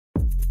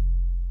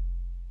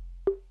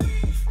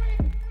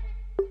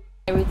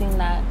Everything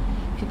that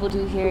people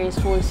do here is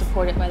fully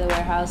supported by the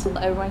warehouse.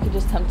 Everyone can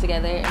just come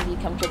together and be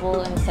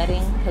comfortable in a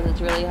setting because it's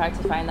really hard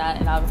to find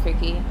that in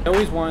Albuquerque. I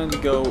always wanted to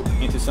go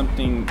into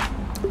something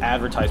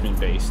advertisement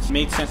based. It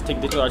made sense to take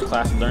a digital arts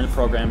class and learn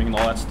programming and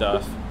all that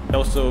stuff. It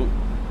also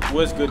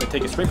was good to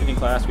take a screen printing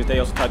class because they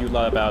also taught you a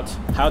lot about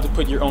how to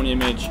put your own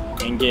image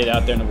and get it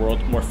out there in the world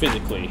more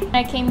physically. When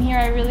I came here,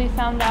 I really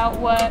found out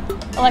what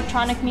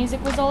electronic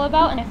music was all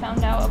about, and I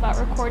found out about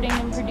recording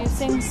and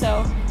producing,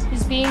 so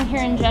just being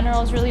here in general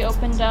has really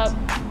opened up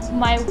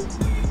my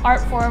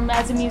art form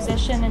as a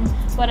musician and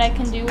what I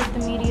can do with the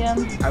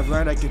medium. I've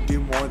learned I could do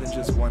more than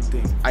just one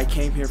thing. I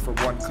came here for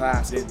one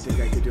class, didn't think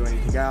I could do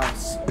anything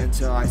else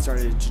until I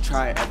started to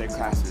try other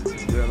classes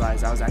and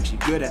realized I was actually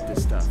good at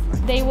this stuff.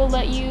 They will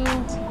let you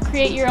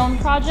create your own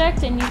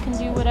project and you can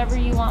do whatever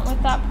you want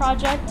with that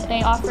project.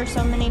 They offer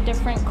so many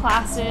different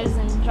classes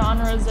and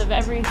genres of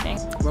everything.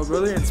 What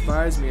really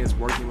inspires me is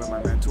working with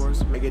my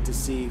mentors. I get to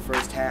see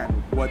firsthand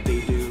what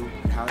they do,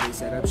 how they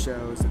set up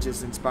shows. It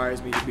just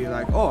inspires me to be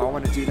like, oh, I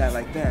want to do that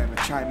like them and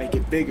try and make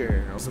it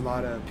bigger. There's a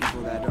lot of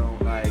people that don't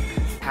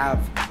have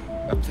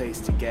a place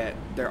to get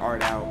their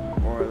art out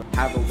or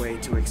have a way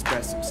to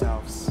express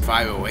themselves.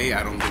 508,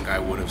 I don't think I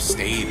would have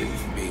stayed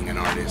being an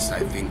artist. I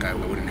think I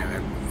wouldn't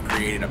have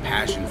created a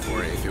passion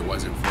for it if it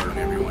wasn't for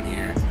everyone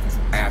here.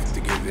 I have to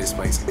give this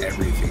place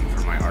everything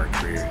for my art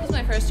career. This was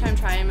my first time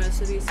trying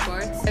most of these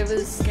sports. I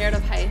was scared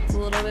of heights a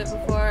little bit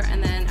before,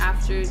 and then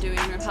after doing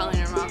rappelling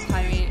and rock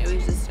climbing, it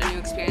was just a new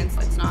experience.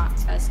 It's not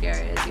as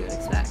scary as you would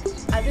expect.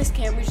 At this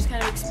camp, we just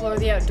kind of explore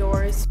the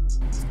outdoors.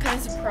 I was kind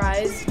of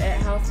surprised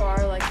at how far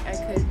I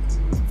could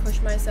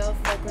push myself.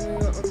 When we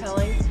went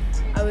rappelling,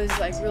 I was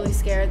really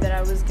scared that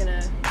I was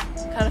gonna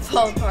kind of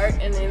fall apart,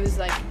 and it was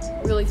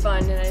really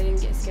fun, and I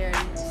didn't get scared.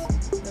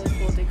 It was really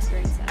cool to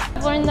experience that.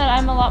 I've learned that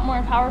I'm a lot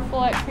more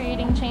powerful at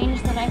creating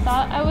change than I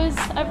thought I was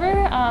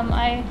ever.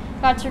 I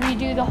got to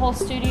redo the whole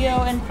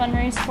studio and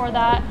fundraise for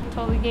that. It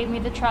totally gave me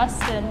the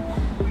trust and,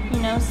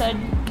 said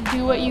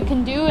do what you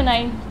can do, and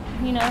I,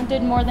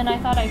 did more than I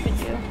thought I could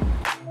do.